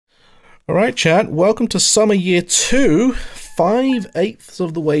Alright, chat, welcome to summer year 2. 5/8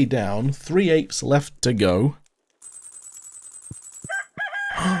 of the way down, 3/8 left to go.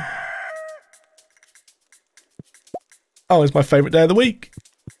 Oh, it's my favourite day of the week.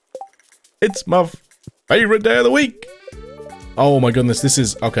 It's my favourite day of the week. Oh my goodness, this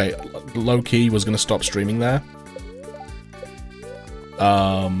is... Okay, low-key was going to stop streaming there.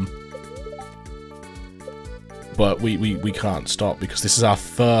 But we can't stop because this is our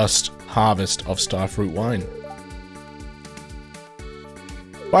first harvest of starfruit wine.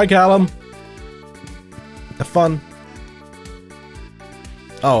 Bye, Callum. Have fun.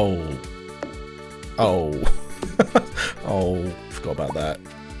 Oh. Oh. Oh, forgot about that.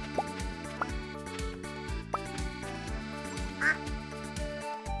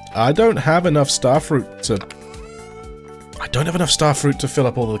 I don't have enough starfruit to... I don't have enough starfruit to fill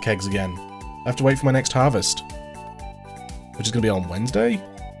up all the kegs again. I have to wait for my next harvest. Which is going to be on Wednesday?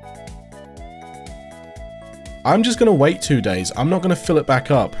 I'm just going to wait 2 days. I'm not going to fill it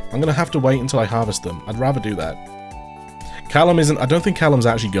back up. I'm going to have to wait until I harvest them. I'd rather do that. Callum isn't... I don't think Callum's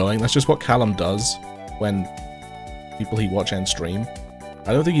actually going. That's just what Callum does when people he watch end stream.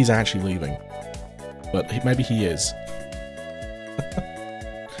 I don't think he's actually leaving. But maybe he is.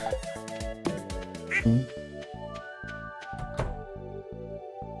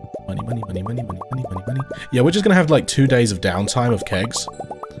 Money, money, money, money, money, money, money, money. Yeah, we're just gonna have like 2 days of downtime of kegs.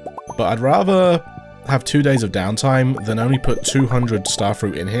 But I'd rather have 2 days of downtime than only put 200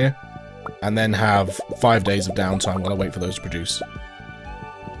 starfruit in here and then have 5 days of downtime while I wait for those to produce.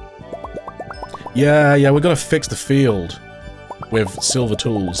 Yeah, we're gonna fix the field with silver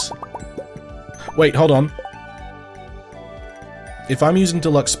tools. Wait, hold on. If I'm using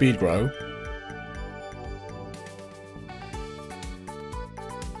deluxe speed grow,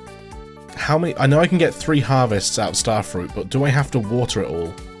 how many... I know I can get 3 harvests out of starfruit, but do I have to water it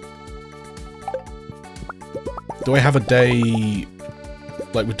all? Do I have a day...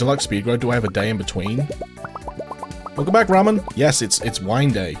 Like with deluxe speed grow, do I have a day in between? Welcome back, Ramen. Yes, it's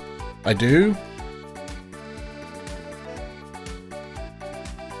wine day. I do?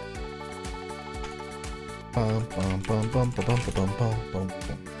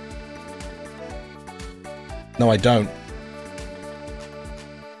 No, I don't.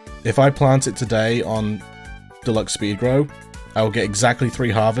 If I plant it today on deluxe speed grow, I will get exactly 3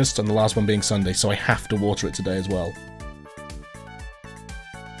 harvests, and the last one being Sunday, so I have to water it today as well.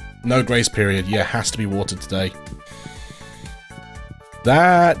 No grace period. Yeah, has to be watered today.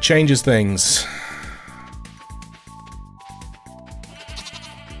 That changes things.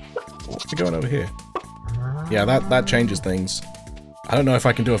 What's going over here? Yeah, that changes things. I don't know if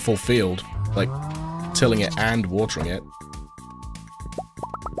I can do a full field, like tilling it and watering it.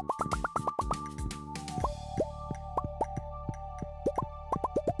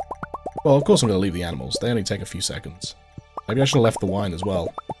 Well, of course I'm going to leave the animals. They only take a few seconds. Maybe I should have left the wine as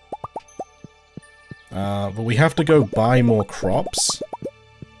well. But we have to go buy more crops.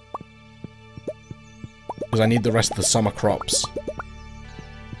 Because I need the rest of the summer crops.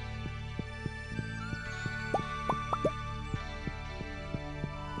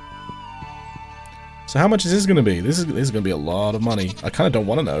 So how much is this going to be? This is going to be a lot of money. I kind of don't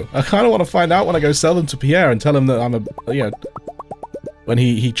want to know. I kind of want to find out when I go sell them to Pierre and tell him that I'm a, you know... When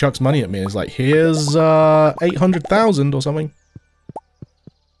he chucks money at me, it's like, here's 800,000 or something.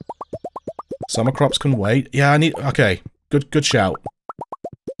 Summer crops can wait. Yeah, I need... Okay, good shout.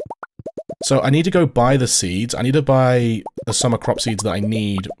 So I need to go buy the seeds. I need to buy the summer crop seeds that I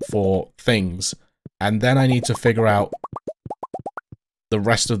need for things. And then I need to figure out... The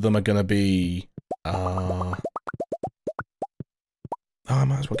rest of them are going to be... Oh, I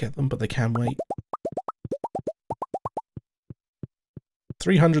might as well get them, but they can wait.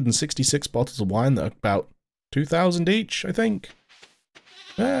 366 bottles of wine that are about 2,000 each, I think.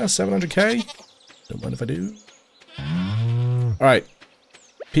 Yeah, 700k. Don't mind if I do. Alright.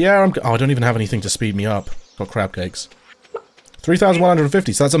 Pierre, oh, I don't even have anything to speed me up. Got crab cakes.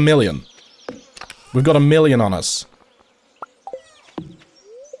 3,150, so that's 1 million. We've got 1 million on us.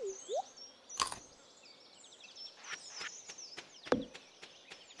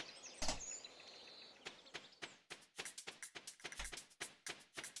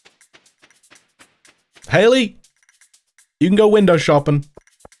 Haley, you can go window shopping.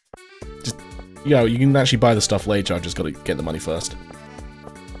 Just, you know, you can actually buy the stuff later. I've just got to get the money first.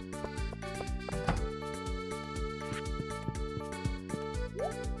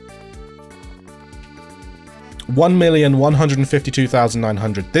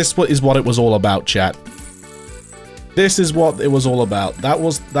 $1,152,900. This is what it was all about, chat. This is what it was all about.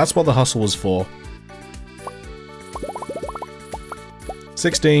 That's what the hustle was for.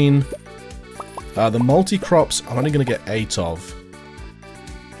 16, The multi-crops, I'm only going to get 8 of.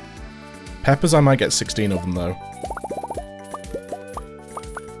 Peppers, I might get 16 of them, though.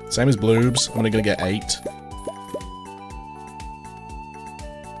 Same as bloobs, I'm only going to get 8.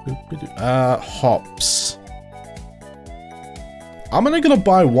 Hops. I'm only going to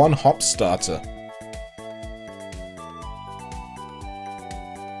buy 1 hop starter.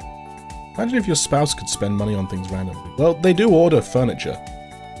 Imagine if your spouse could spend money on things randomly. Well, they do order furniture.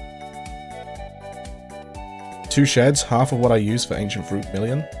 2 sheds, half of what I use for Ancient Fruit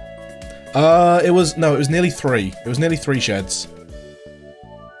Million. It was nearly 3. It was nearly 3 sheds.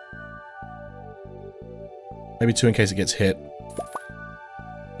 Maybe 2 in case it gets hit.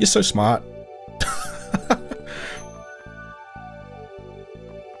 You're so smart.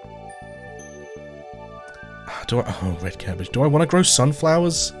 Oh, red cabbage. Do I want to grow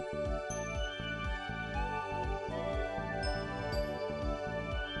sunflowers?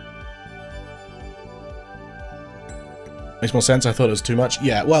 Makes more sense. I thought it was too much.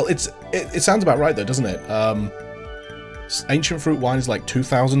 Yeah, well, it sounds about right though, doesn't it? Ancient fruit wine is like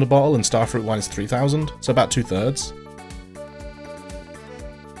 2,000 a bottle, and starfruit wine is 3,000, so about 2/3.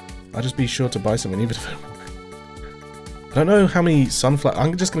 I'll just be sure to buy something, even if I don't know how many sunflower.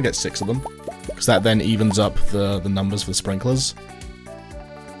 I'm just gonna get 6 of them, because that then evens up the numbers for the sprinklers.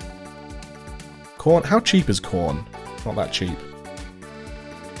 Corn. How cheap is corn? Not that cheap.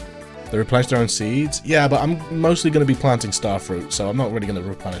 They replenish their own seeds? Yeah, but I'm mostly going to be planting starfruit, so I'm not really going to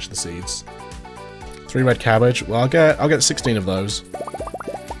replenish the seeds. 3 red cabbage. Well, I'll get 16 of those.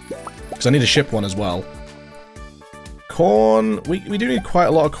 Because I need to ship one as well. Corn. We do need quite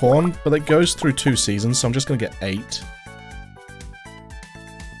a lot of corn, but it goes through 2 seasons, so I'm just going to get 8.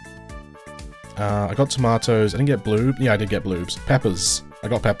 I got tomatoes. I didn't get bloob. Yeah, I did get bloobs. Peppers. I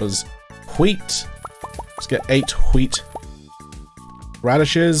got peppers. Wheat. Let's get 8 wheat.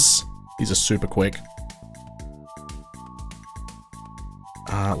 Radishes. These are super quick.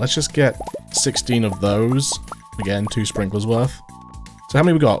 Let's just get 16 of those. Again, 2 sprinklers worth. So how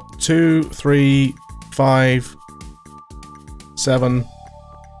many we got? 2, 3, 5, 7,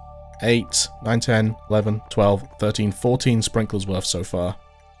 8, 9, 10, 11, 12, 13, 14 sprinklers worth so far.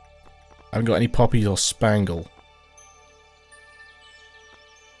 I haven't got any poppies or spangle.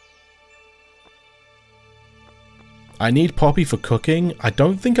 I need poppy for cooking. I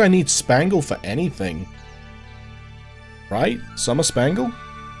don't think I need spangle for anything. Right? Summer spangle?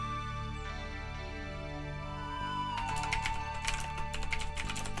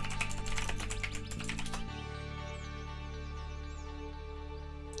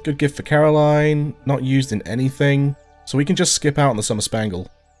 Good gift for Caroline. Not used in anything. So we can just skip out on the summer spangle.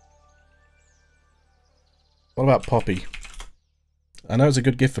 What about poppy? I know it's a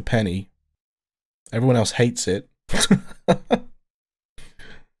good gift for Penny. Everyone else hates it.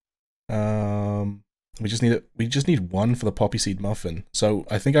 We just need 1 for the poppy seed muffin. So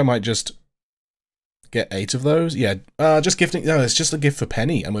I think I might just get 8 of those. Yeah, just gifting. No, it's just a gift for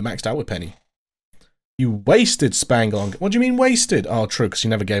Penny, and we're maxed out with Penny. You wasted spangle on. What do you mean wasted? Oh, true, because you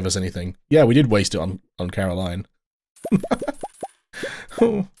never gave us anything. Yeah, we did waste it on Caroline.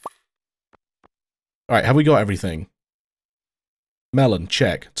 All right, have we got everything? Melon,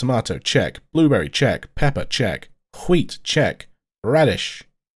 check. Tomato, check. Blueberry, check. Pepper, check. Wheat, check. Radish,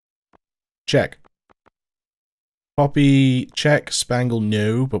 check. Poppy, check. Spangle,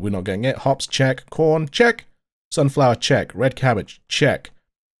 no, but we're not getting it. Hops, check. Corn, check. Sunflower, check. Red cabbage, check.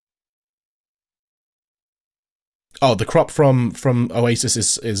 Oh, the crop from Oasis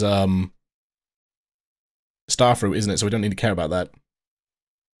is starfruit, isn't it? So we don't need to care about that.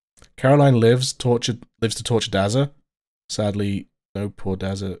 Caroline lives to torture Dazza. Sadly, no poor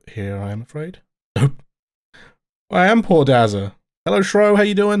Dazza here, I am afraid. Nope. I am poor Dazza. Hello, Shro, how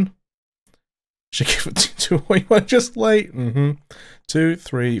you doing? Should give it to you just late. 2,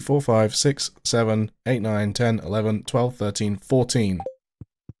 3, 4, 5, 6, 7, 8, 9, 10, 11, 12, 13, 14.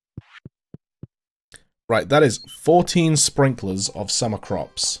 Right, that is 14 sprinklers of summer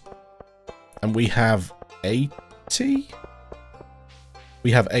crops. And we have 80?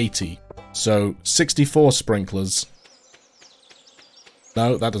 We have 80. So 64 sprinklers.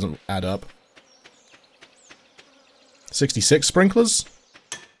 No, that doesn't add up. 66 sprinklers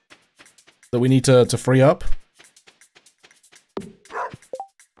that we need to free up.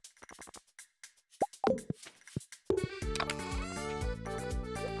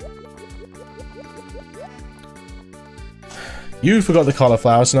 You forgot the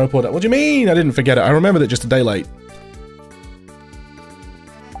cauliflower, Snowport. What do you mean? I didn't forget it. I remembered it just a day late.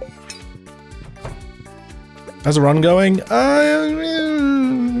 How's the run going?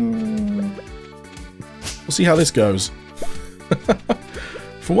 We'll see how this goes.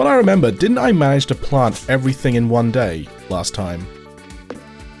 From what I remember, didn't I manage to plant everything in one day last time?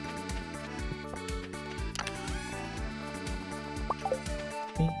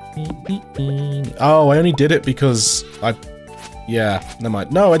 Oh, I only did it because yeah, never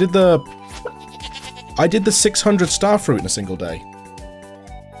mind. No, I did the 600 starfruit in a single day.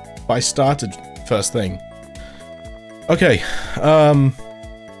 But I started first thing. Okay,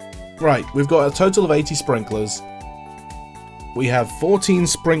 right, we've got a total of 80 sprinklers. We have 14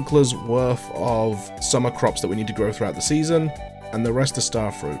 sprinklers worth of summer crops that we need to grow throughout the season, and the rest are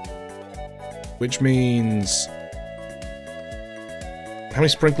starfruit. Which means... how many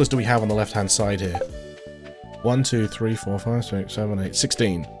sprinklers do we have on the left-hand side here? 1, 2, 3, 4, 5, 6, 7, 8,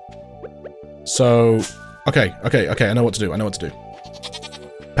 16. So... okay, I know what to do,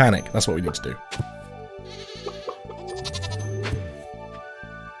 Panic, that's what we need to do.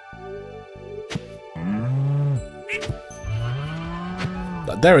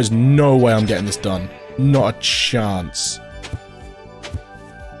 There is no way I'm getting this done. Not a chance.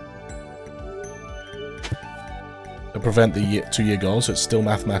 To prevent the 2-year goal, so it's still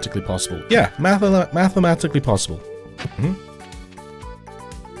mathematically possible. Yeah, mathematically possible. Mm-hmm.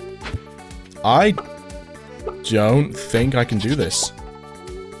 I don't think I can do this.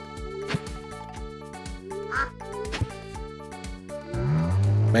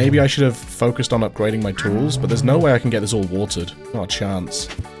 Maybe I should have focused on upgrading my tools, but there's no way I can get this all watered. Not a chance.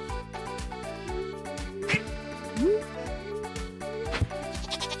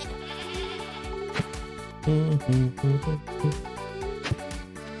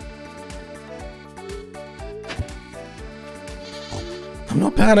 I'm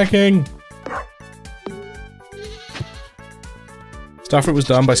not panicking! Starfruit was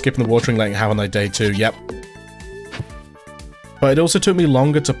done by skipping the watering, letting it have on their day 2. Yep. But it also took me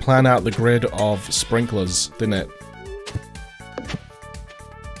longer to plan out the grid of sprinklers, didn't it?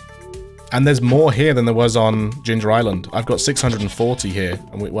 And there's more here than there was on Ginger Island. I've got 640 here,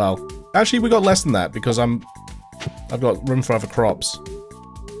 and well, actually we got less than that because I've got room for other crops.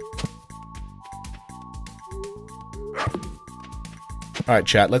 Alright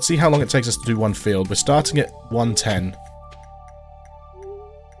chat, let's see how long it takes us to do one field. We're starting at 110.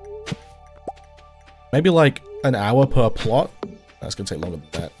 Maybe like an hour per plot? That's gonna take longer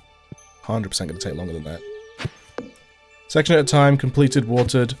than that. 100% gonna take longer than that. Section at a time, completed,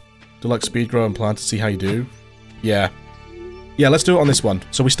 watered, deluxe speed grow and plant to see how you do. Yeah. Yeah, let's do it on this one.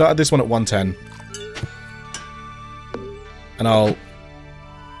 So we started this one at 110. And I'll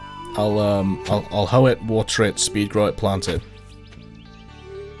hoe it, water it, speed grow it, plant it.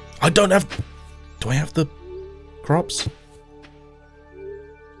 I don't have... do I have the crops?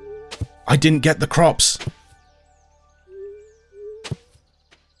 I didn't get the crops!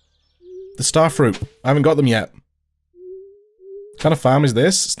 The starfruit. I haven't got them yet. What kind of farm is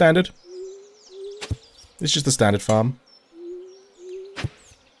this? Standard? It's just the standard farm.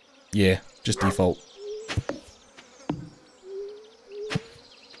 Yeah, just default.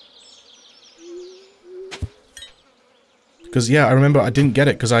 Because, yeah, I remember I didn't get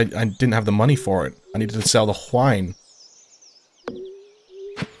it because I didn't have the money for it. I needed to sell the wine.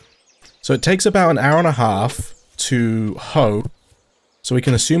 So it takes about an hour and a half to hoe. So we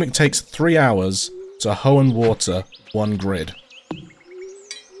can assume it takes 3 hours to hoe and water one grid.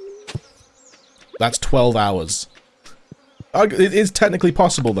 That's 12 hours. It is technically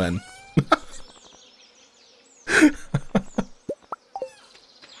possible then.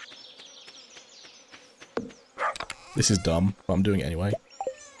 This is dumb, but I'm doing it anyway.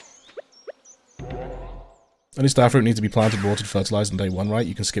 Only starfruit needs to be planted, watered, fertilized on day 1, right?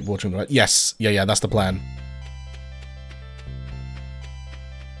 You can skip watering, right? Yes! Yeah, that's the plan.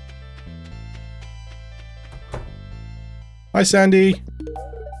 Hi, Sandy!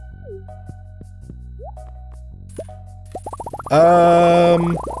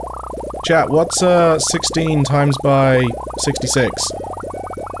 Chat, what's 16 times by 66?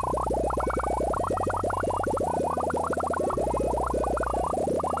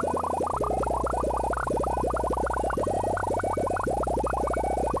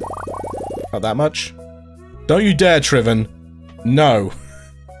 Not that much? Don't you dare, Trivan. No.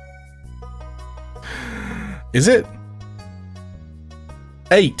 Is it?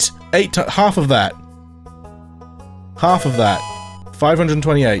 8. Half of that. Half of that.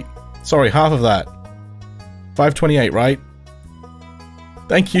 528. Sorry, half of that. 528, right?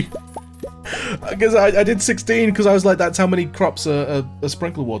 Thank you. Because I did 16 because I was like, that's how many crops are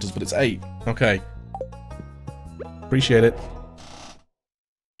sprinkler waters, but it's 8. Okay. Appreciate it.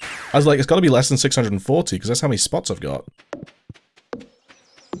 I was like, it's got to be less than 640 because that's how many spots I've got.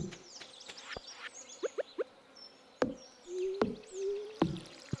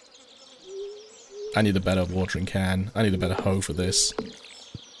 I need a better watering can. I need a better hoe for this.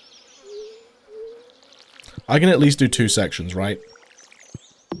 I can at least do 2 sections, right?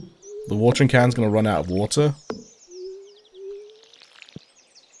 The watering can's gonna run out of water.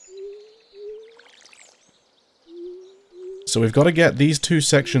 So we've got to get these 2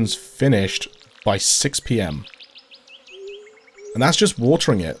 sections finished by 6 PM. And that's just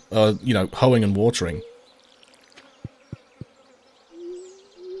watering it. You know, hoeing and watering.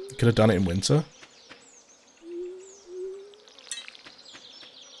 Could have done it in winter.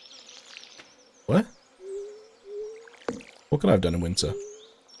 What? What could I have done in winter?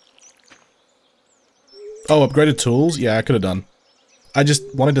 Oh, upgraded tools? Yeah, I could have done. I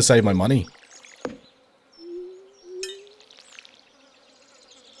just wanted to save my money.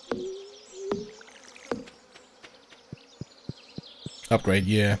 Upgrade,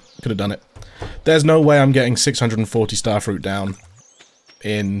 yeah. Could have done it. There's no way I'm getting 640 starfruit down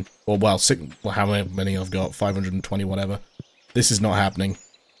in... Or, well, how many I've got? 520, whatever. This is not happening.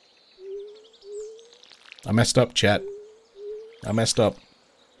 I messed up, chat. I messed up.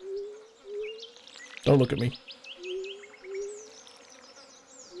 Don't look at me.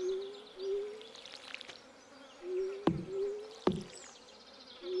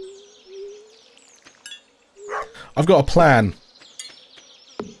 I've got a plan.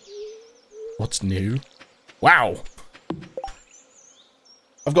 What's new? Wow!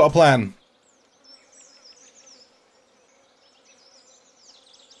 I've got a plan.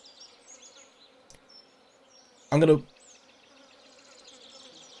 I'm not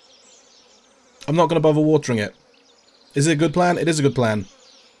gonna bother watering it. Is it a good plan? It is a good plan.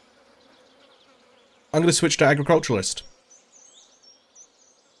 I'm gonna switch to agriculturalist.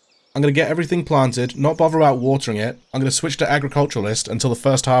 I'm gonna get everything planted, not bother about watering it. I'm gonna switch to agriculturalist until the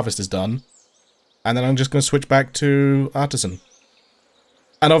first harvest is done. And then I'm just gonna switch back to artisan.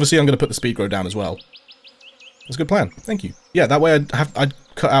 And obviously I'm gonna put the speed grow down as well. That's a good plan. Thank you. Yeah, that way I'd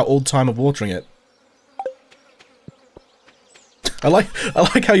cut out all the time of watering it. I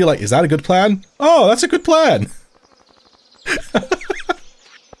like how you're like, is that a good plan? Oh, that's a good plan.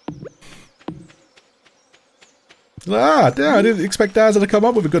 Ah, damn, I didn't expect Dazza to come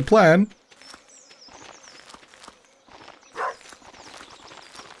up with a good plan.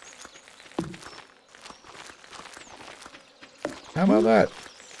 How about that?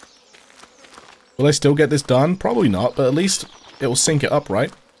 Will I still get this done? Probably not, but at least it will sync it up,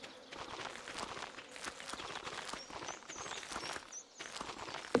 right?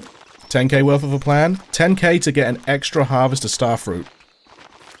 $10K worth of a plan? $10K to get an extra harvest of starfruit.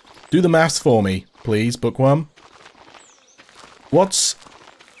 Do the maths for me, please, bookworm. What's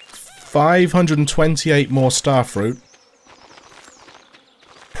 528 more starfruit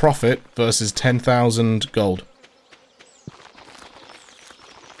profit versus 10,000 gold?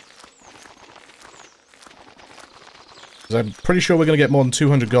 Because I'm pretty sure we're going to get more than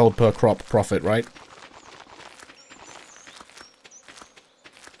 200 gold per crop profit, right?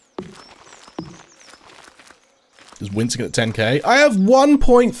 Is wincing at 10K? I have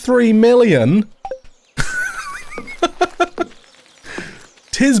 1.3 million!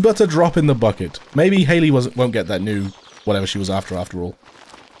 Tis but a drop in the bucket. Maybe Haley won't get that new whatever she was after all.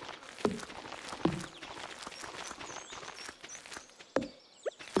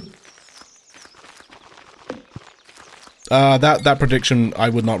 That prediction, I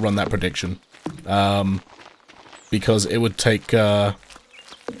would not run that prediction. Because it would take too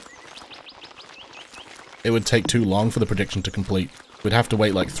long for the prediction to complete. We'd have to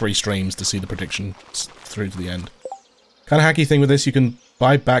wait like 3 streams to see the prediction through to the end. Kind of hacky thing with this, you can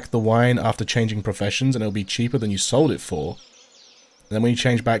buy back the wine after changing professions and it'll be cheaper than you sold it for. And then when you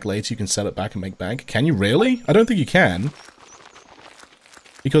change back later, you can sell it back and make bank. Can you really? I don't think you can.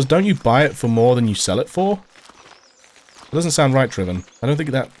 Because don't you buy it for more than you sell it for? It doesn't sound right, Triven. I don't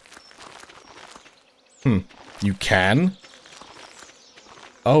think that... You can?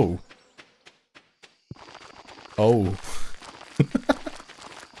 Oh. Oh.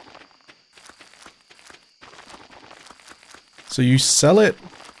 So you sell it...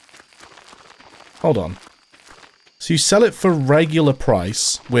 Hold on. So you sell it for regular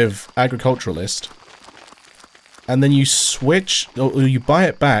price with agriculturalist, and then you switch, or you buy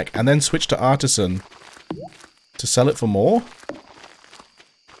it back, and then switch to artisan to sell it for more?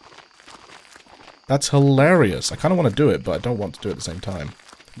 That's hilarious. I kind of want to do it, but I don't want to do it at the same time.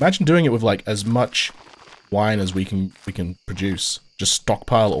 Imagine doing it with like as much wine as we can produce. Just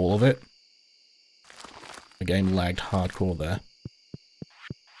stockpile all of it. The game lagged hardcore there.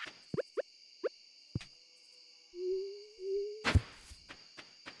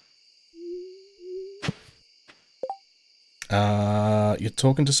 You're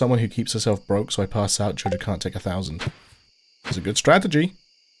talking to someone who keeps herself broke, so I pass out. Jojo can't take 1,000. It's a good strategy.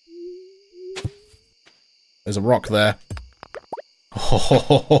 There's a rock there.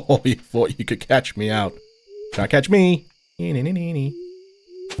 Oh, you thought you could catch me out. Can't catch me.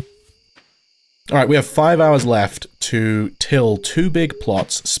 Alright, we have 5 hours left to till 2 big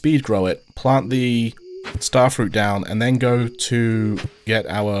plots, speed grow it, plant the starfruit down, and then go to get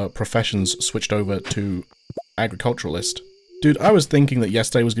our professions switched over to agriculturalist. Dude, I was thinking that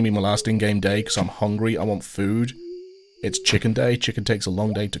yesterday was going to be my last in-game day because I'm hungry, I want food. It's chicken day. Chicken takes a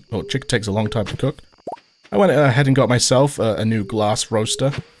long day to... Oh, chicken takes a long time to cook. I went ahead and got myself a new glass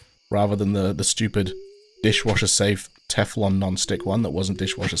roaster, rather than the stupid dishwasher-safe Teflon non-stick one that wasn't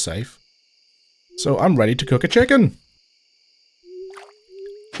dishwasher-safe. So I'm ready to cook a chicken!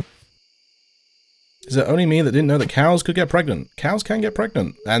 Is it only me that didn't know that cows could get pregnant? Cows can get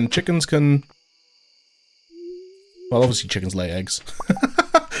pregnant, and chickens can... Well, obviously chickens lay eggs.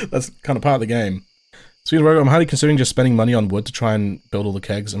 That's kind of part of the game. Speaking of Rogo, I'm highly considering just spending money on wood to try and build all the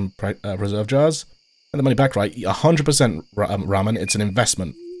kegs and reserve jars. And the money back, right? 100% ramen, it's an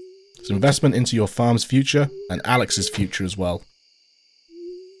investment. It's an investment into your farm's future, and Alex's future as well.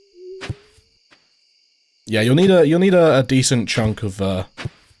 Yeah, you'll need a decent chunk of oak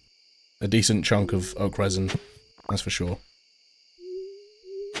resin, that's for sure.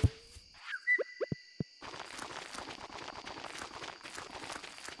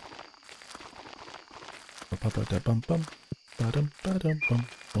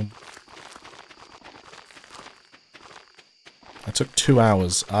 I took 2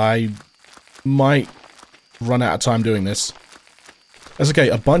 hours. I might run out of time doing this. That's okay,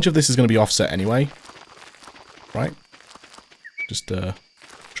 a bunch of this is going to be offset anyway. Right? Just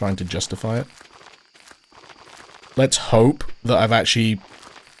trying to justify it. Let's hope that I've actually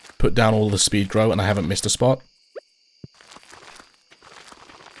put down all the speed grow and I haven't missed a spot.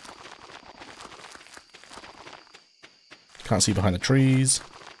 Can't see behind the trees.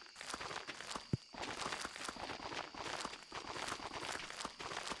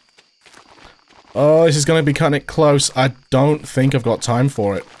 Oh, this is going to be cutting it close. I don't think I've got time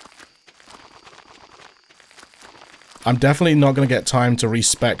for it. I'm definitely not going to get time to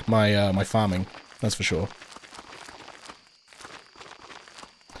respec my my farming. That's for sure.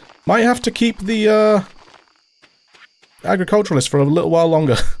 Might have to keep the agriculturalist for a little while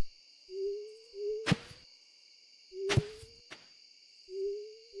longer.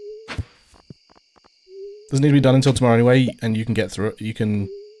 Doesn't need to be done until tomorrow anyway, and you can get through it. You can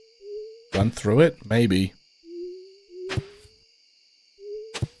run through it? Maybe.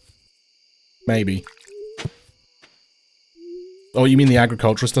 Maybe. Oh, you mean the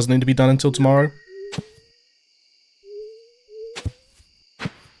agriculturist doesn't need to be done until tomorrow?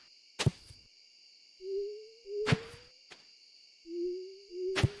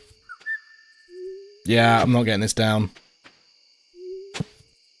 Yeah, I'm not getting this down.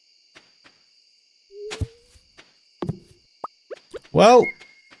 Well,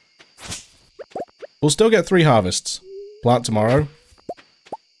 we'll still get 3 harvests. Plant tomorrow.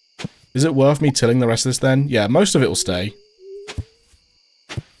 Is it worth me tilling the rest of this then? Yeah, most of it will stay.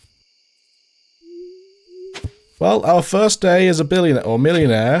 Well, our first day as a billionaire, or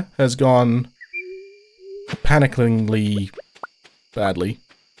millionaire, has gone panicking badly.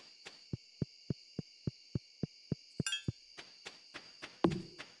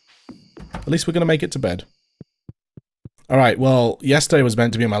 At least we're going to make it to bed. Alright, well, yesterday was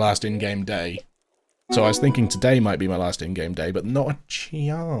meant to be my last in-game day. So I was thinking today might be my last in-game day, but not a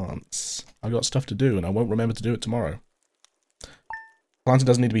chance. I've got stuff to do, and I won't remember to do it tomorrow. Planting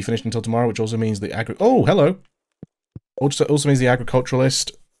doesn't need to be finished until tomorrow, which also means the Oh, hello! Also means the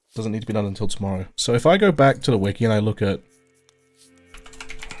agriculturalist doesn't need to be done until tomorrow. So if I go back to the wiki and I look at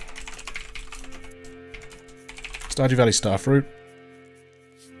Stardew Valley Starfruit,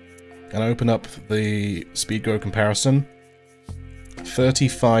 and I open up the speed grow comparison,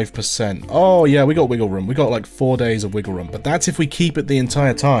 35%. Oh yeah, we got wiggle room. We got like 4 days of wiggle room, but that's if we keep it the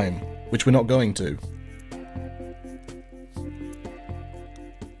entire time, which we're not going to.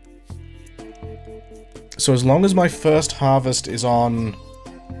 So as long as my first harvest is on...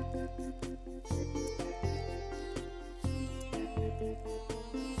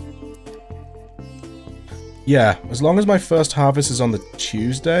 Yeah, as long as my first harvest is on the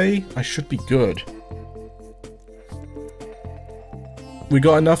Tuesday, I should be good. We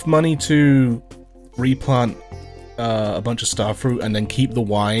got enough money to replant a bunch of starfruit and then keep the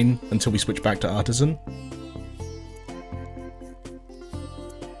wine until we switch back to artisan.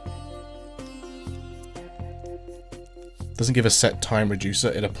 Doesn't give a set time reducer,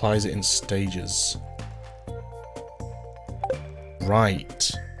 it applies it in stages.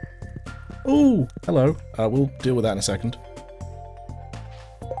 Right. Oh, hello. We'll deal with that in a second.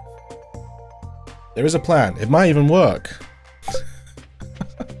 There is a plan. It might even work.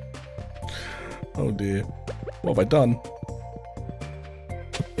 Oh dear. What have I done?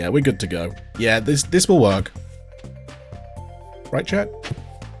 Yeah, we're good to go. Yeah, this will work. Right, chat?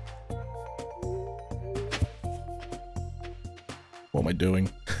 What am I doing?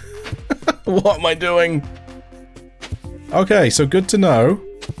 What am I doing? Okay, so good to know.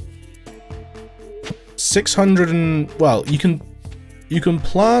 600 and... well, you can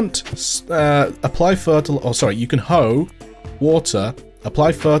plant, apply fertilizer... oh, sorry, you can hoe, water,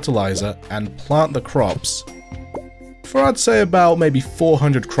 apply fertilizer, and plant the crops for, I'd say, about maybe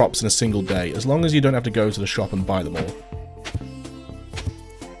 400 crops in a single day, as long as you don't have to go to the shop and buy them all.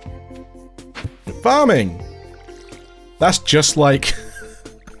 Farming! That's just like...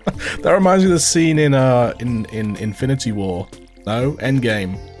 that reminds me of the scene in Infinity War. No?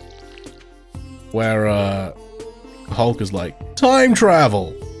 Endgame. Where, Hulk is like, time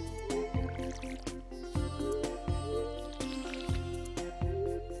travel!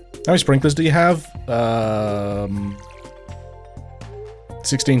 How many sprinklers do you have?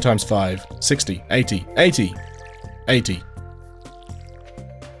 16 times 5. 60. 80. 80. 80.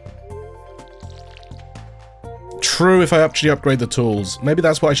 True, if I actually upgrade the tools. Maybe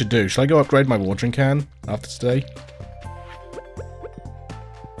that's what I should do. Should I go upgrade my watering can after today?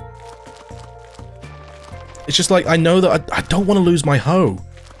 It's just like, I know that I don't want to lose my hoe.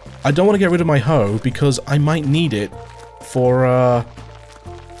 I don't want to get rid of my hoe because I might need it for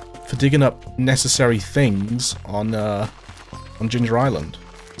digging up necessary things on Ginger Island.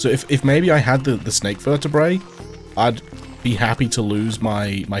 So if maybe I had the snake vertebrae, I'd be happy to lose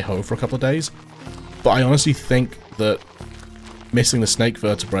my hoe for a couple of days. But I honestly think that missing the snake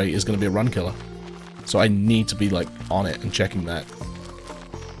vertebrae is going to be a run killer. So I need to be like on it and checking that.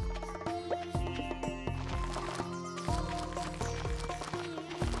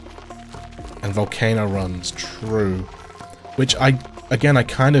 And volcano runs, true. Which again, I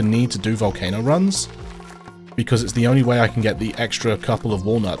kind of need to do volcano runs, because it's the only way I can get the extra couple of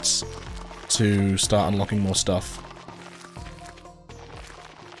walnuts to start unlocking more stuff.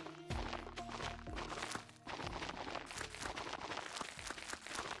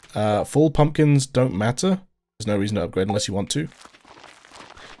 Full pumpkins don't matter. There's no reason to upgrade unless you want to.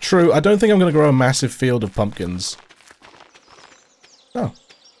 True, I don't think I'm going to grow a massive field of pumpkins. Oh.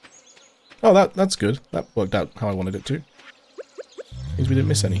 Oh, that's good. That worked out how I wanted it to. Means we didn't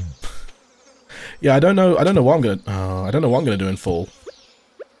miss any. Yeah, I don't know what I'm gonna... oh, I don't know what I'm gonna do in fall.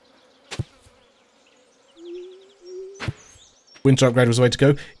 Winter upgrade was the way to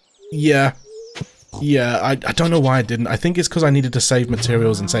go. Yeah. Yeah, I don't know why I didn't. I think it's because I needed to save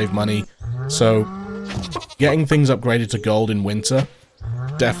materials and save money. So, getting things upgraded to gold in winter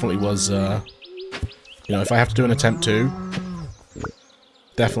definitely was, you know, if I have to do an attempt to,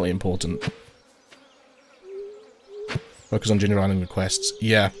 definitely important. Focus on Ginger Island requests.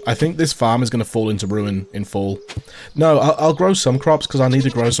 Yeah, I think this farm is going to fall into ruin in fall. No, I'll grow some crops because I need to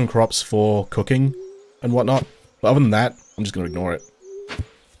grow some crops for cooking and whatnot. But other than that, I'm just going to ignore it.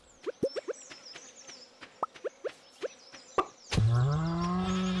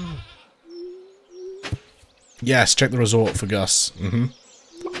 Yes, check the resort for Gus.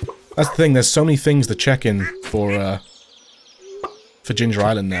 That's the thing, there's so many things to check in for Ginger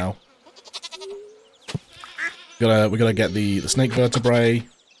Island now. We gotta get the snake vertebrae.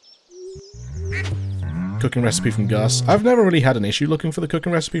 Cooking recipe from Gus. I've never really had an issue looking for the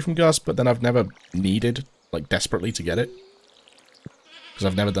cooking recipe from Gus, but then I've never needed, like, desperately to get it. Because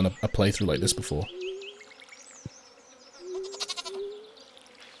I've never done a playthrough like this before.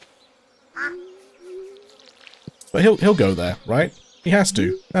 But he'll go there, right? He has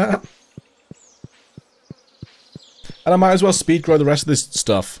to. And I might as well speed grow the rest of this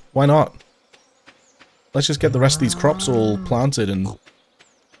stuff. Why not? Let's just get the rest of these crops all planted and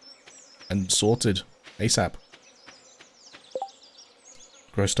sorted ASAP.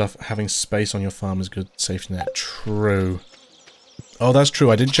 Grow stuff. Having space on your farm is good safety net. True. Oh, that's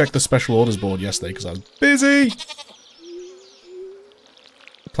true. I didn't check the special orders board yesterday because I was busy.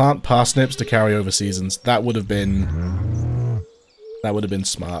 Plant parsnips to carry over seasons. That would have been... that would have been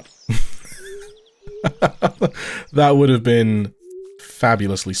smart. That would have been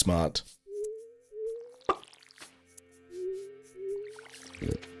fabulously smart.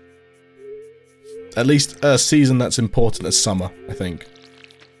 At least a season that's important as summer, I think.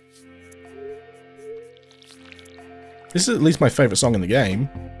 This is at least my favourite song in the game.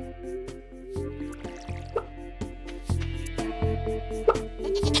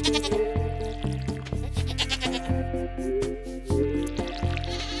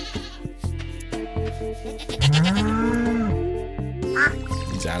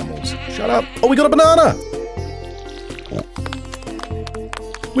 These animals. Shut up. Oh, we got a banana!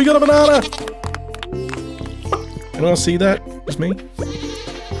 We got a banana! Anyone else see that? Just me?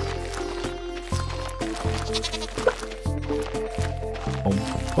 Boom,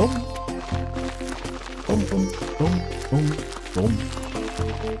 boom. Boom, boom, boom, boom, boom.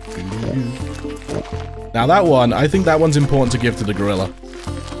 Now that one, I think that one's important to give to the gorilla.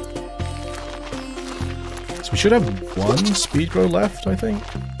 So we should have one speed grow left, I think.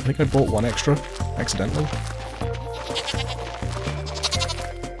 I think I bought one extra, accidentally.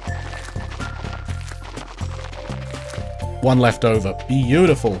 One left over.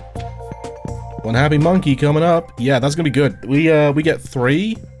 Beautiful. One happy monkey coming up. Yeah, that's gonna be good. We get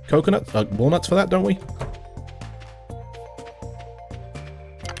 3 coconut walnuts for that, don't we?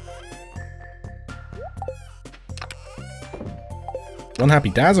 One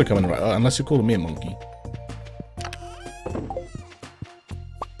happy Dazza coming right, unless you're calling me a monkey.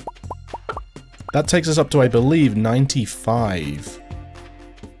 That takes us up to, I believe, 95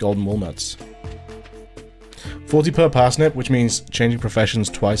 golden walnuts. 40 per parsnip, which means changing professions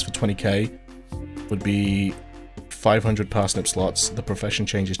twice for 20k would be 500 parsnip slots. The profession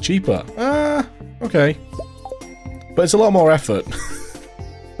change is cheaper. Okay. But it's a lot more effort.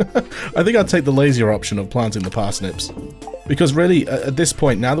 I think I'd take the lazier option of planting the parsnips. Because really, at this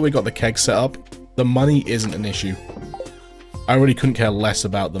point, now that we've got the keg set up, the money isn't an issue. I really couldn't care less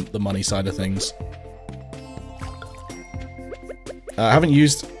about the money side of things. I haven't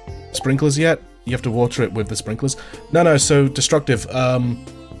used sprinklers yet. You have to water it with the sprinklers. No, so destructive.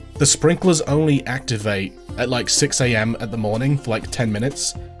 The sprinklers only activate at like 6 AM at the morning for like 10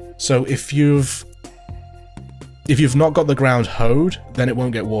 minutes. So if you've not got the ground hoed, then it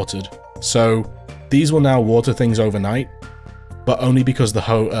won't get watered. So these will now water things overnight, but only because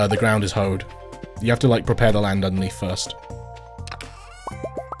the ground is hoed. You have to like prepare the land underneath first.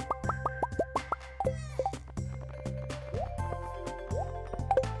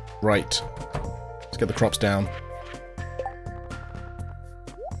 Right. Let's get the crops down.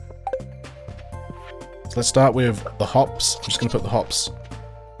 So let's start with the hops. I'm just going to put the hops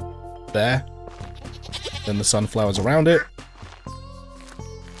there. Then the sunflowers around it.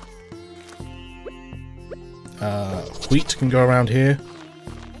 Wheat can go around here.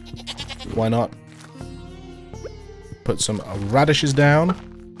 Why not? Put some radishes down.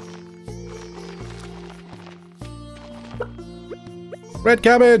 Red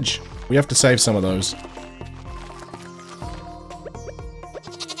cabbage! We have to save some of those.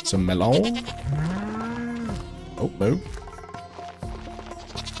 Some melon. Oh, no.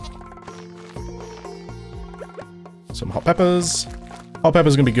 Some hot peppers. Hot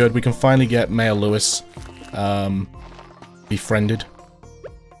peppers are gonna be good. We can finally get Mayor Lewis befriended.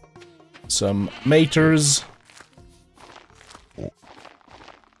 Some maters.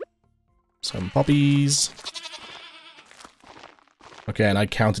 Some poppies. Okay, and I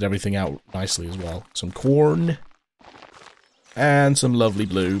counted everything out nicely as well. Some corn. And some lovely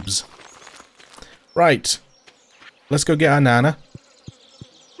bloobs. Right. Let's go get our Nana.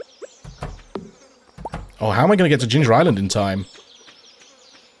 Oh, how am I going to get to Ginger Island in time?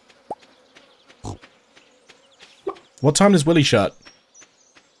 What time does Willy shut?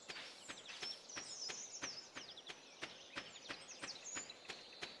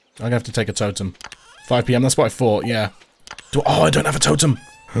 I'm going to have to take a totem. 5 PM, that's what I thought, yeah. Oh, I don't have a totem!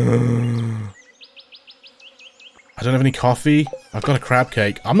 I don't have any coffee. I've got a crab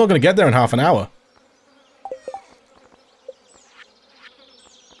cake. I'm not going to get there in half an hour.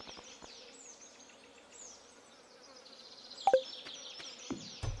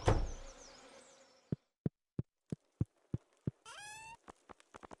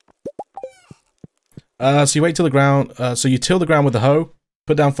 So you wait till the ground, so you till the ground with the hoe,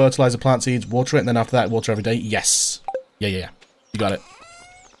 put down fertilizer, plant seeds, water it, and then after that, water every day. Yes. Yeah. You got it.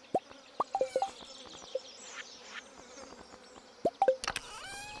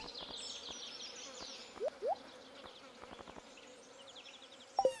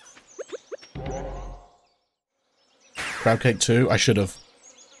 Crab cake too? I should have.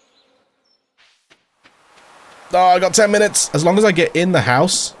 Oh, I got 10 minutes. As long as I get in the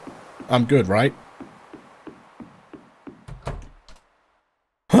house, I'm good, right?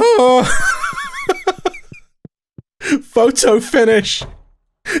 Oh! Photo finish!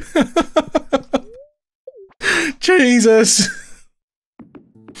 Jesus!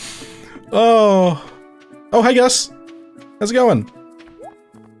 Oh! Oh, hey Gus! How's it going?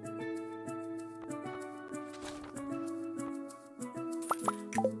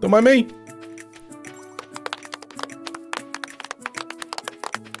 Don't mind me!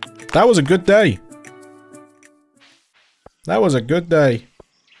 That was a good day. That was a good day.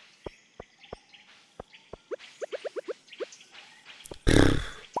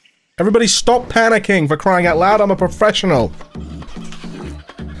 Everybody stop panicking, for crying out loud, I'm a professional.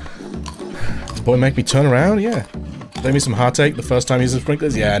 Does the boy make me turn around? Yeah. Gave me some heartache the first time he uses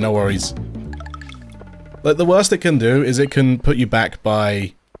sprinklers? Yeah, no worries. Like, the worst it can do is it can put you back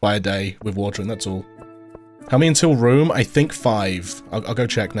by a day with watering, that's all. How many until room? I think 5. I'll go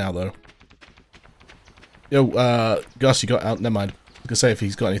check now, though. Yo, Gus, you got out? Never mind. I was gonna say if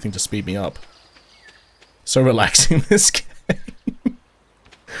he's got anything to speed me up. So relaxing, this game.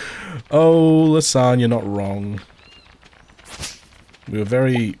 Oh, Lasan, you're not wrong. We were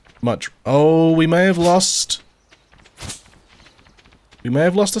very much... Oh, we may have lost... We may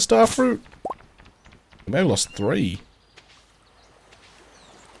have lost a star fruit. We may have lost 3.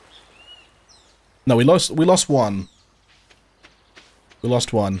 No, we lost 1. We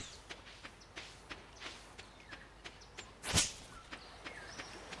lost 1.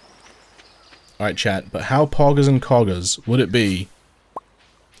 Alright, chat, but how poggers and coggers would it be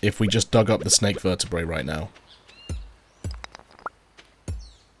if we just dug up the snake vertebrae right now?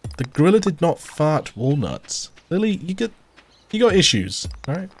 The gorilla did not fart walnuts. Lily, you got issues,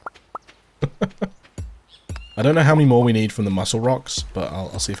 alright? I don't know how many more we need from the muscle rocks, but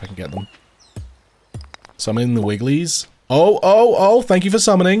I'll see if I can get them. Summoning the wigglies. Oh, thank you for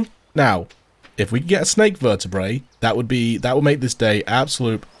summoning. Now, if we can get a snake vertebrae, that would make this day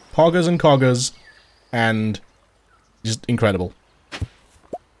absolute poggers and coggers and just incredible.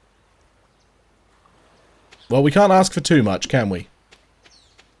 Well, we can't ask for too much, can we?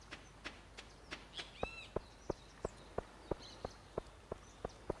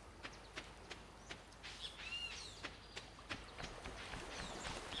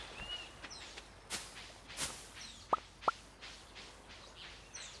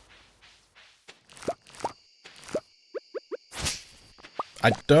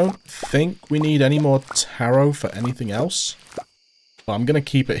 I don't think we need any more taro for anything else. But I'm gonna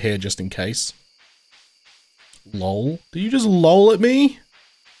keep it here just in case. Lol. Did you just lol at me?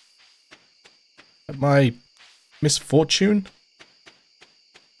 At my misfortune?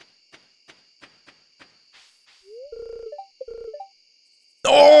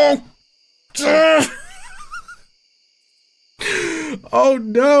 Oh! Oh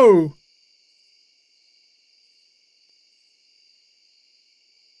no!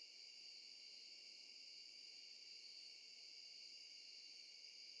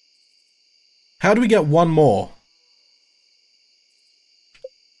 How do we get one more?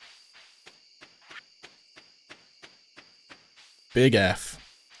 Big F.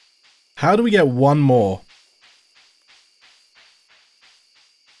 How do we get one more?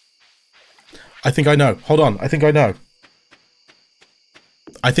 I think I know. Hold on. I think I know.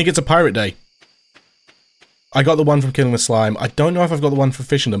 I think it's a pirate day. I got the one from killing the slime. I don't know if I've got the one for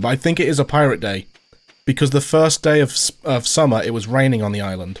fishing them, but I think it is a pirate day. Because the first day of summer, it was raining on the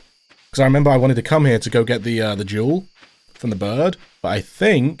island. Because I remember I wanted to come here to go get the jewel from the bird, but I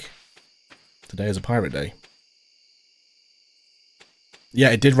think today is a pirate day. Yeah,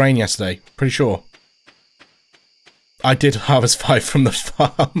 it did rain yesterday. Pretty sure. I did harvest 5 from the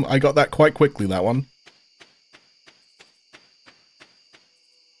farm. I got that quite quickly, that one.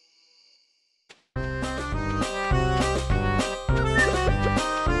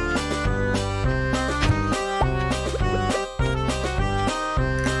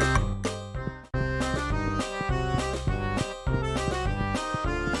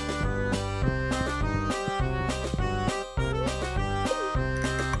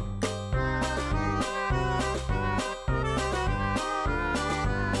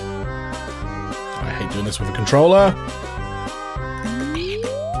 With a controller.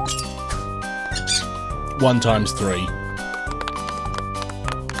 1 times 3.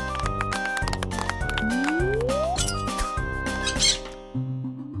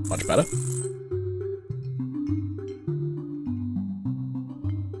 Much better.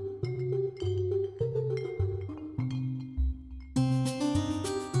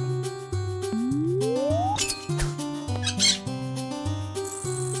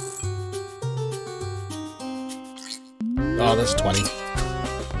 Oh, that's 20.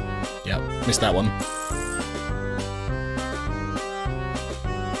 Yep, missed that one.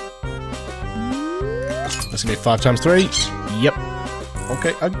 That's gonna be 5 times 3. Yep.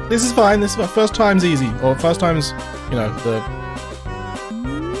 Okay, this is fine. This is my first time's easy, or first time's, you know,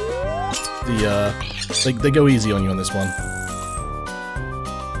 they go easy on you on this one.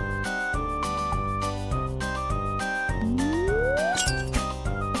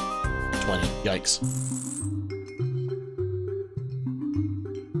 Yikes.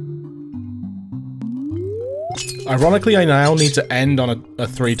 Ironically, I now need to end on a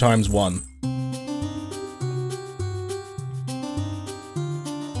 3 times 1.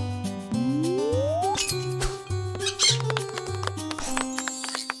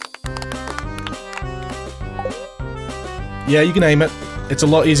 Yeah, you can aim it. It's a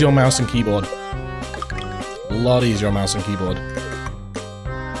lot easier on mouse and keyboard. A lot easier on mouse and keyboard.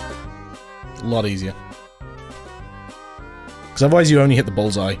 A lot easier. Because otherwise you only hit the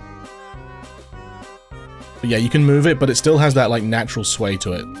bullseye. But yeah, you can move it, but it still has that, like, natural sway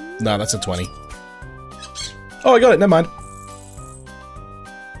to it. No, that's a 20. Oh, I got it, never mind.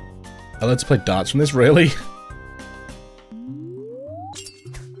 I learned to play darts from this, really?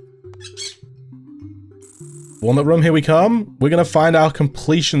 Walnut room, here we come. We're gonna find our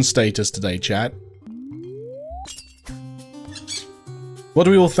completion status today, chat. What do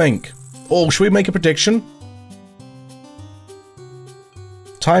we all think? Oh, should we make a prediction?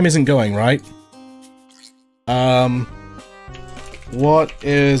 Time isn't going, right? What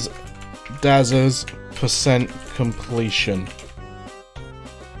is Dazza's percent completion?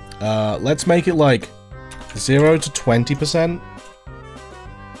 Let's make it like 0 to 20%.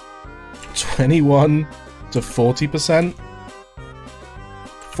 21 to 40%.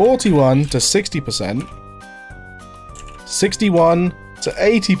 41 to 60%. 61 to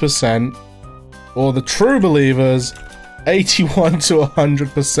 80%. Or the true believers, 81 to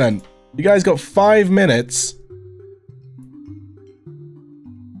 100%. You guys got 5 minutes.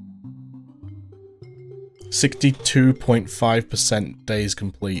 62.5% days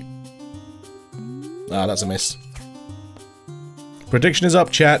complete. Ah, that's a miss. Prediction is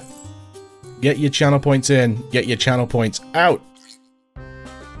up, chat. Get your channel points in. Get your channel points out.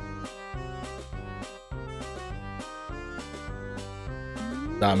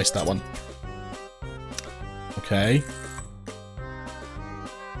 Ah, I missed that one. Okay.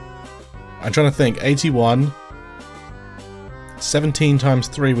 I'm trying to think. 81. 17 times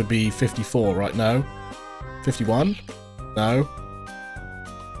 3 would be 54, right? No. 51? No.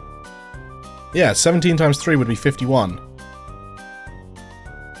 Yeah, 17 times 3 would be 51.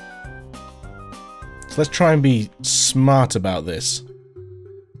 So let's try and be smart about this.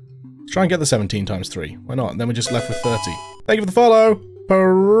 Let's try and get the 17 times 3. Why not? And then we're just left with 30. Thank you for the follow!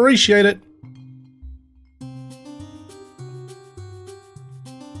 Appreciate it!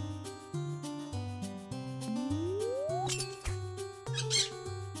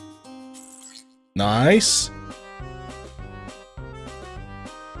 Nice.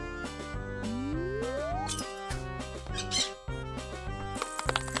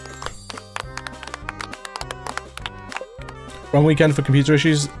 Wrong weekend for computer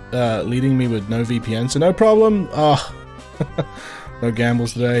issues, leading me with no VPN, so no problem. Oh, no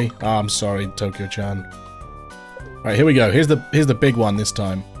gambles today. Oh, I'm sorry, Tokyo-chan. All right, here we go. Here's the big one this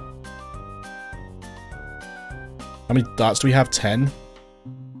time. How many darts do we have? 10.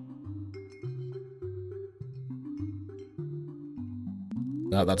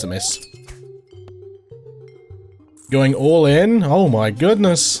 No, that's a miss. Going all in? Oh my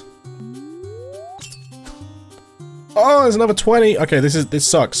goodness. Oh, there's another 20. Okay, this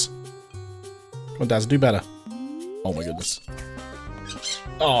sucks. Come on, Daz, do better. Oh my goodness.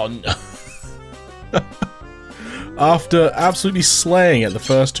 Oh no. After absolutely slaying it the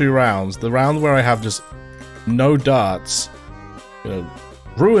first 2 rounds, the round where I have just no darts,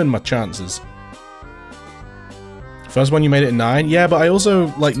 ruin my chances. First one you made it in 9? Yeah, but I also,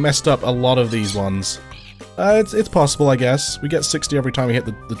 like, messed up a lot of these ones. It's possible, I guess. We get 60 every time we hit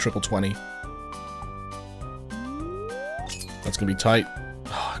the triple 20. That's gonna be tight.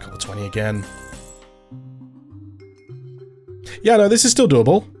 Oh, I got the 20 again. Yeah, no, this is still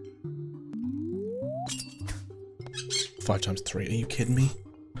doable. 5 times 3, are you kidding me?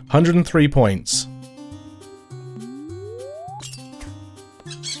 103 points.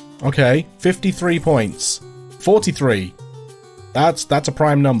 Okay, 53 points. 43. That's a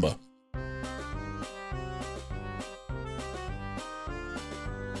prime number.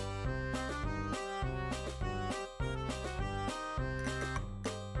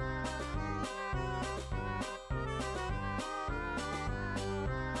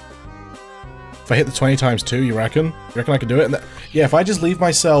 If I hit the 20 times 2, you reckon? You reckon I can do it? And yeah, if I just leave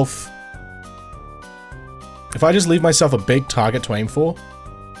myself... If I just leave myself a big target to aim for...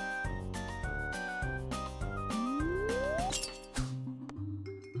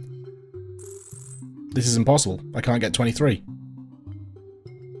 This is impossible. I can't get 23.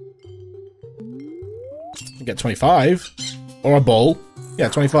 I get 25. Or a bull. Yeah,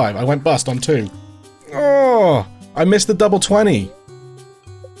 25. I went bust on 2. Oh! I missed the double 20.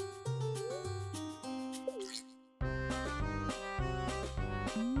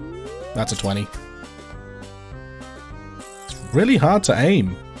 That's a 20. really hard to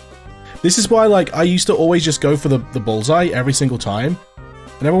aim. This is why, like, I used to always just go for the bullseye every single time.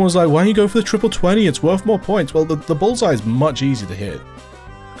 And everyone was like, why don't you go for the triple 20? It's worth more points. Well, the bullseye is much easier to hit.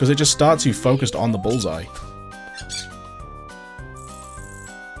 Because it just starts you focused on the bullseye.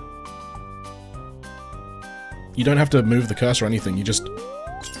 You don't have to move the cursor or anything. You just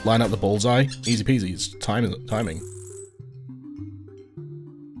line up the bullseye. Easy peasy. It's timing.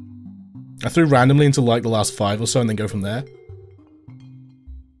 I threw randomly into like the last 5 or so and then go from there.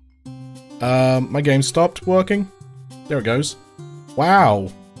 My game stopped working. There it goes.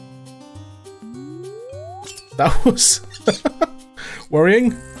 Wow. That was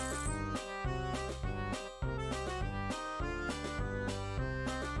worrying.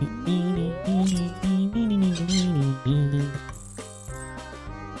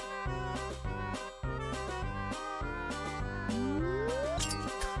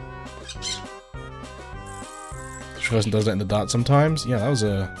 This person does that in the dart sometimes. Yeah, that was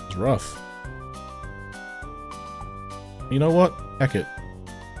rough. You know what? Heck it.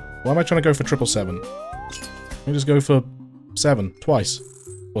 Why am I trying to go for 777? Let me just go for 7 twice,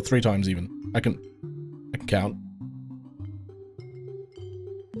 or 3 times even. I can count.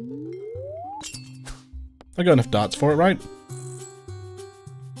 I got enough darts for it, right?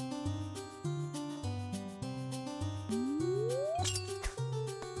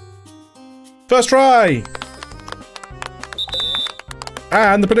 First try!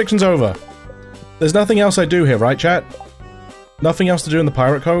 And the prediction's over. There's nothing else I do here, right, chat? Nothing else to do in the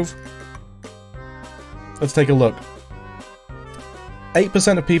Pirate Cove? Let's take a look.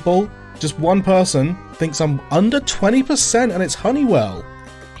 8% of people, just one person, thinks I'm under 20% and it's Honeywell.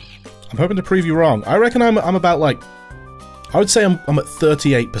 I'm hoping to prove you wrong. I reckon I'm about like... I would say I'm at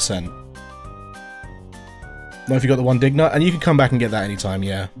 38%. Know if you got the one dig nut? And you can come back and get that anytime,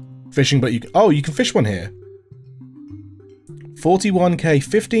 yeah. Fishing, but you can... Oh, you can fish one here. 41k,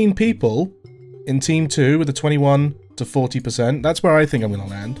 15 people in Team 2 with a 21 to 40%. That's where I think I'm going to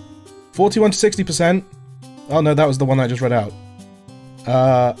land. 41 to 60%. Oh no, that was the one I just read out.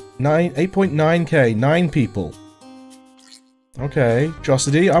 8.9k, 9 people. Okay,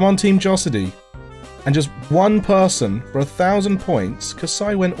 Jossity. I'm on Team Jossity. And just one person for 1,000 points.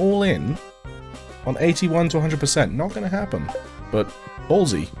 Kasai went all in on 81 to 100%. Not going to happen. But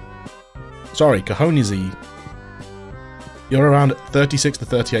ballsy. Sorry, cojonesy. You're around 36 to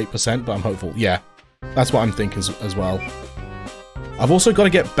 38%, but I'm hopeful. Yeah, that's what I'm thinking as well. I've also got to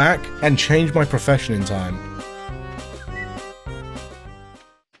get back and change my profession in time.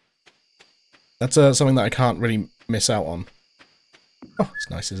 That's something that I can't really miss out on. Oh, it's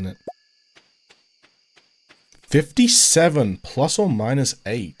nice, isn't it? 57 plus or minus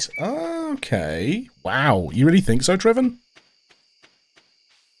 8. Okay. Wow, you really think so, Trevin?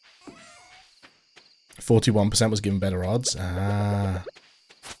 41% was given better odds. Ah.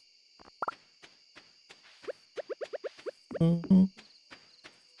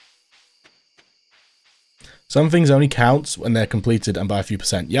 Some things only counts when they're completed and by a few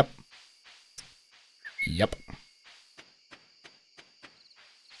percent. Yep. Yep.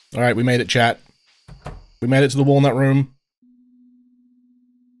 Alright, we made it, chat. We made it to the walnut room.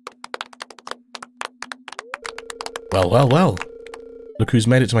 Well, well, well. Look who's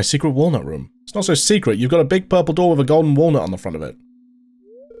made it to my secret walnut room. It's not so secret, you've got a big purple door with a golden walnut on the front of it.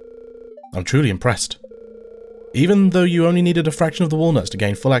 I'm truly impressed. Even though you only needed a fraction of the walnuts to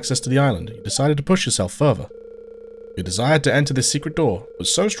gain full access to the island, you decided to push yourself further. Your desire to enter this secret door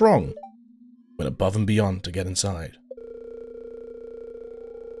was so strong, went above and beyond to get inside.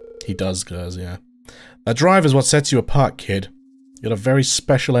 He does, yeah. That drive is what sets you apart, kid. You got a very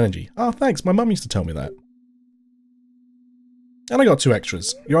special energy. Oh, thanks, my mum used to tell me that. And I got 2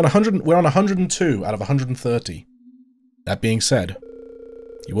 extras. We're on 102 out of 130. That being said,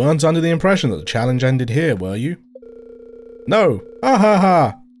 you weren't under the impression that the challenge ended here, were you? No! Ha ha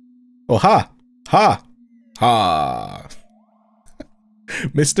ha! Or ha! Ha! Ha!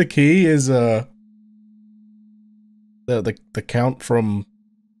 Mr. Key is, the count from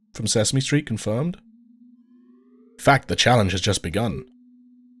Sesame Street confirmed? In fact, the challenge has just begun.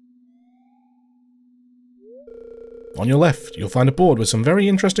 On your left, you'll find a board with some very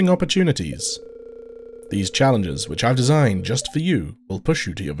interesting opportunities. These challenges, which I've designed just for you, will push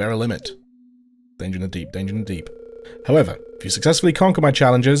you to your very limit. Danger in the deep, danger in the deep. However, if you successfully conquer my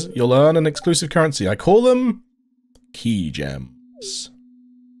challenges, you'll earn an exclusive currency. I call them... key gems.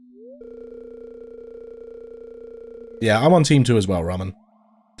 Yeah, I'm on Team 2 as well, Ramen.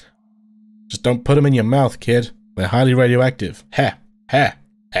 Just don't put them in your mouth, kid. They're highly radioactive. Heh. Heh.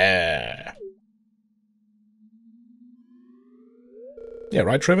 Heh. Yeah,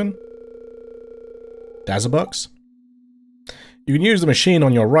 right, Trivin? DazzaBucks? You can use the machine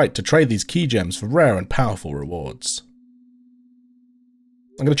on your right to trade these key gems for rare and powerful rewards.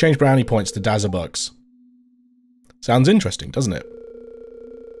 I'm going to change brownie points to DazzaBucks. Sounds interesting, doesn't it?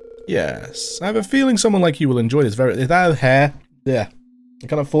 Yes, I have a feeling someone like you will enjoy this very... Is that hair? Yeah. I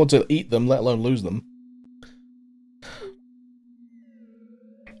can't afford to eat them, let alone lose them.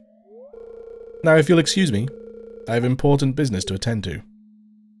 Now, if you'll excuse me, I have important business to attend to.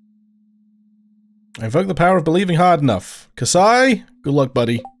 I invoke the power of believing hard enough. Kasai, good luck,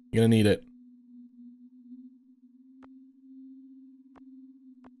 buddy. You're gonna need it.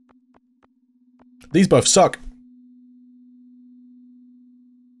 These both suck.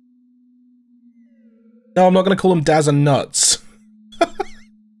 No, I'm not gonna call them Dazza Nuts.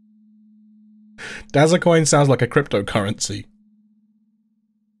 Dazza coin sounds like a cryptocurrency.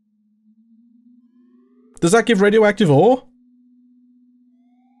 Does that give radioactive ore?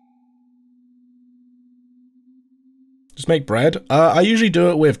 Just make bread? I usually do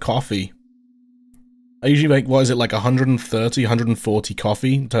it with coffee. I usually make, what is it, like 130, 140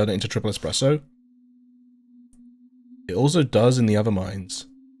 coffee and turn it into triple espresso. It also does in the other mines.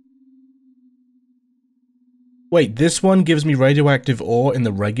 Wait, this one gives me radioactive ore in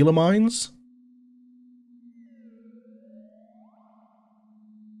the regular mines?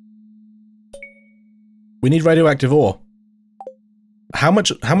 We need radioactive ore. How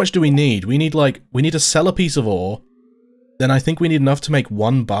much do we need? We need to sell a piece of ore. Then I think we need enough to make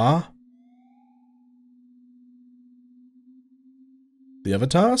 1 bar. The other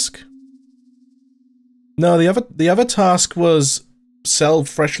task? No, the other task was sell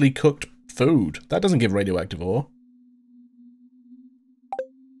freshly cooked food. That doesn't give radioactive ore.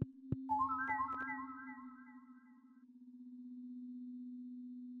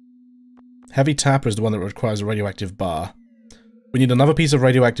 Heavy Tapper is the one that requires a radioactive bar. We need another piece of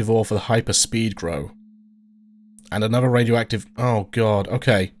radioactive ore for the hyper speed grow. And another radioactive... Oh god,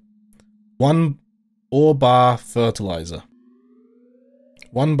 okay. 1 ore bar fertilizer.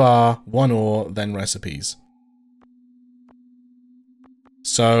 1 bar, 1 ore, then recipes.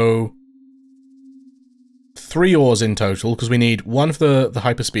 So... 3 ores in total, because we need 1 for the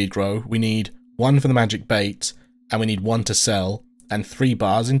hyper speed grow, we need 1 for the magic bait, and we need 1 to sell, and 3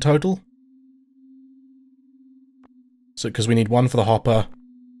 bars in total. So, because we need 1 for the hopper,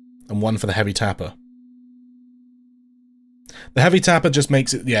 and 1 for the heavy tapper. The heavy tapper just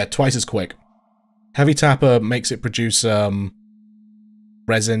makes it, yeah, twice as quick. Heavy tapper makes it produce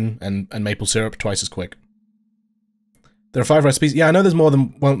resin and maple syrup twice as quick. There are 5 recipes. Yeah, I know there's more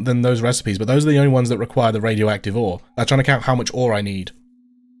than those recipes, but those are the only ones that require the radioactive ore. I'm trying to count how much ore I need.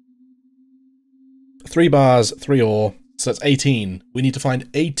 3 bars, 3 ore, so that's 18. We need to find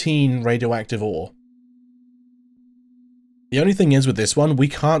 18 radioactive ore. The only thing is with this one, we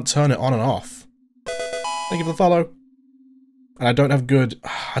can't turn it on and off. Thank you for the follow. And I don't have good...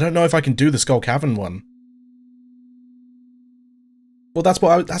 I don't know if I can do the Skull Cavern one. Well, that's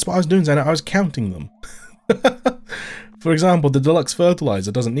what I was doing, Zena. I was counting them. For example, the deluxe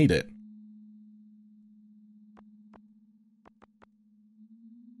fertilizer doesn't need it.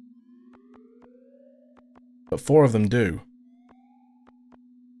 But 4 of them do.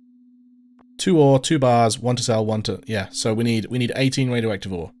 2 ore, 2 bars, 1 to sell, 1 to... Yeah, so we need 18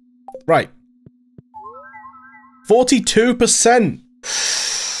 radioactive ore. Right. 42%!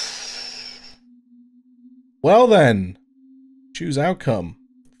 Well then. Choose outcome.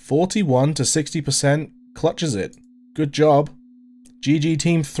 41 to 60% clutches it. Good job. GG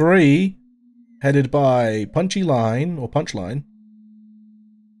Team 3, headed by Punchy Line, or Punchline.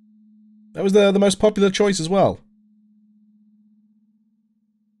 That was the most popular choice as well.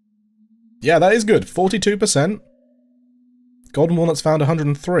 Yeah, that is good. 42%. Golden Walnuts found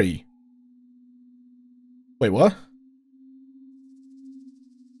 103. Wait, what?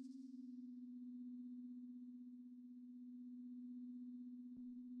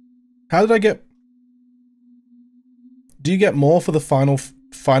 How did I get... Do you get more for the final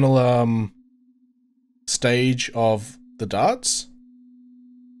stage of the darts?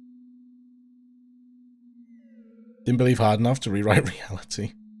 Didn't believe hard enough to rewrite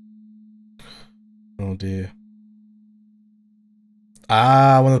reality. Oh dear.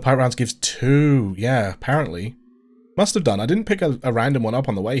 Ah, one of the pirate rounds gives 2. Yeah, apparently. Must have done. I didn't pick a random one up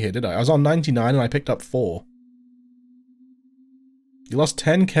on the way here, did I? I was on 99 and I picked up 4. You lost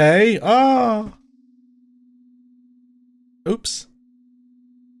 10k? Ah! Oops.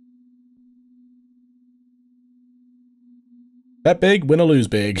 Bet big, win or lose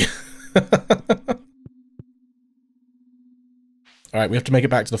big. Alright, we have to make it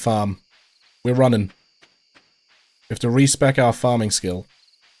back to the farm. We're running. We have to respec our farming skill.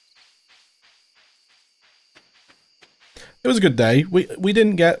 It was a good day. We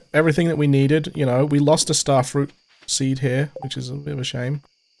didn't get everything that we needed, you know. We lost a starfruit seed here, which is a bit of a shame.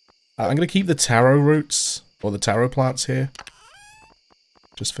 I'm going to keep the taro roots, or the taro plants here.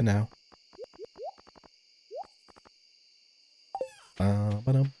 Just for now.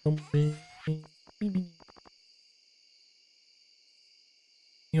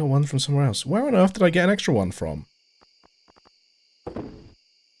 You know, one from somewhere else. Where on earth did I get an extra one from?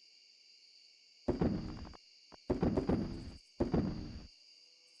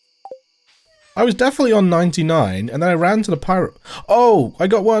 I was definitely on 99, and then I ran to the pirate... Oh! I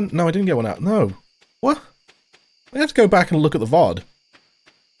got one! No, I didn't get one out. No. What? I have to go back and look at the VOD.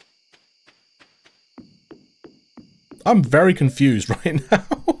 I'm very confused right now.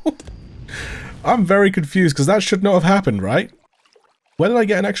 I'm very confused, because that should not have happened, right? Where did I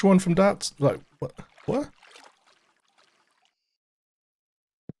get an extra one from that? Like, what? What?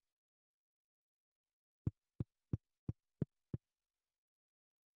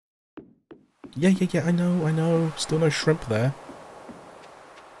 Yeah, I know. Still no shrimp there.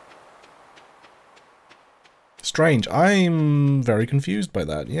 Strange. I'm very confused by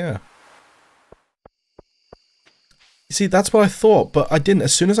that, yeah. You see, that's what I thought, but I didn't.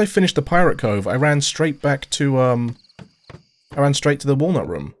 As soon as I finished the Pirate Cove, I ran straight back to, I ran straight to the Walnut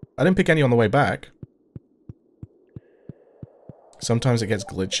Room. I didn't pick any on the way back. Sometimes it gets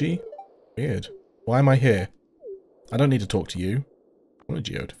glitchy. Weird. Why am I here? I don't need to talk to you. What a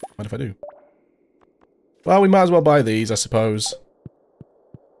geode. What if I do? Well, we might as well buy these, I suppose.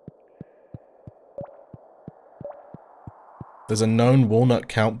 There's a known walnut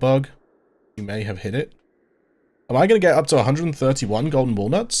count bug. You may have hit it. Am I going to get up to 131 golden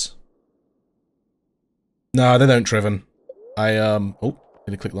walnuts? No, they don't, Trivan. Oh,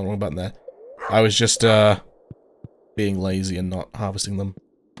 did I click the wrong button there? I was just, being lazy and not harvesting them.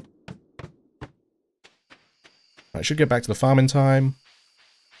 I should get back to the farm in time.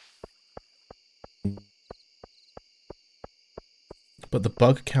 But the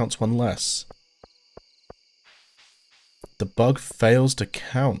bug counts one less. The bug fails to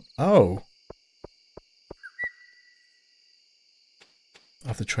count. Oh.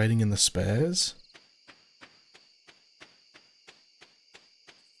 After trading in the spares?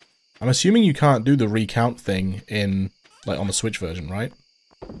 I'm assuming you can't do the recount thing in, like, on the Switch version, right?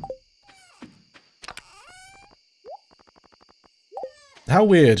 How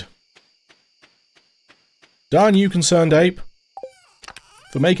weird. Darn you, Concerned Ape.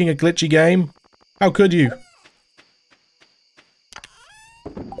 For making a glitchy game. How could you?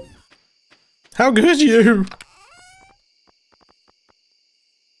 How could you?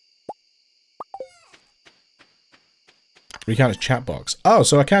 Recount a chat box. Oh,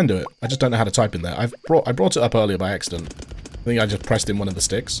 so I can do it. I just don't know how to type in there. I brought it up earlier by accident. I think I just pressed in one of the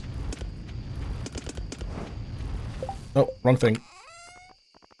sticks. Oh, wrong thing.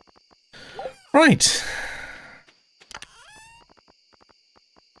 Right.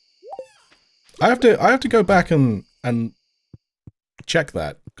 I have to go back and check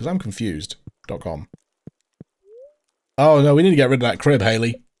that because I'm confused.com. Oh no, we need to get rid of that crib,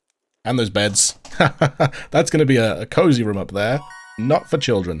 Haley. And those beds. That's going to be a cozy room up there. Not for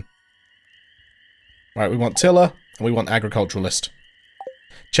children. Alright, we want tiller, and we want agriculturalist.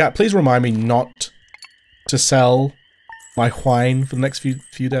 Chat, please remind me not to sell my wine for the next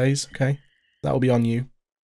few days, okay? That will be on you.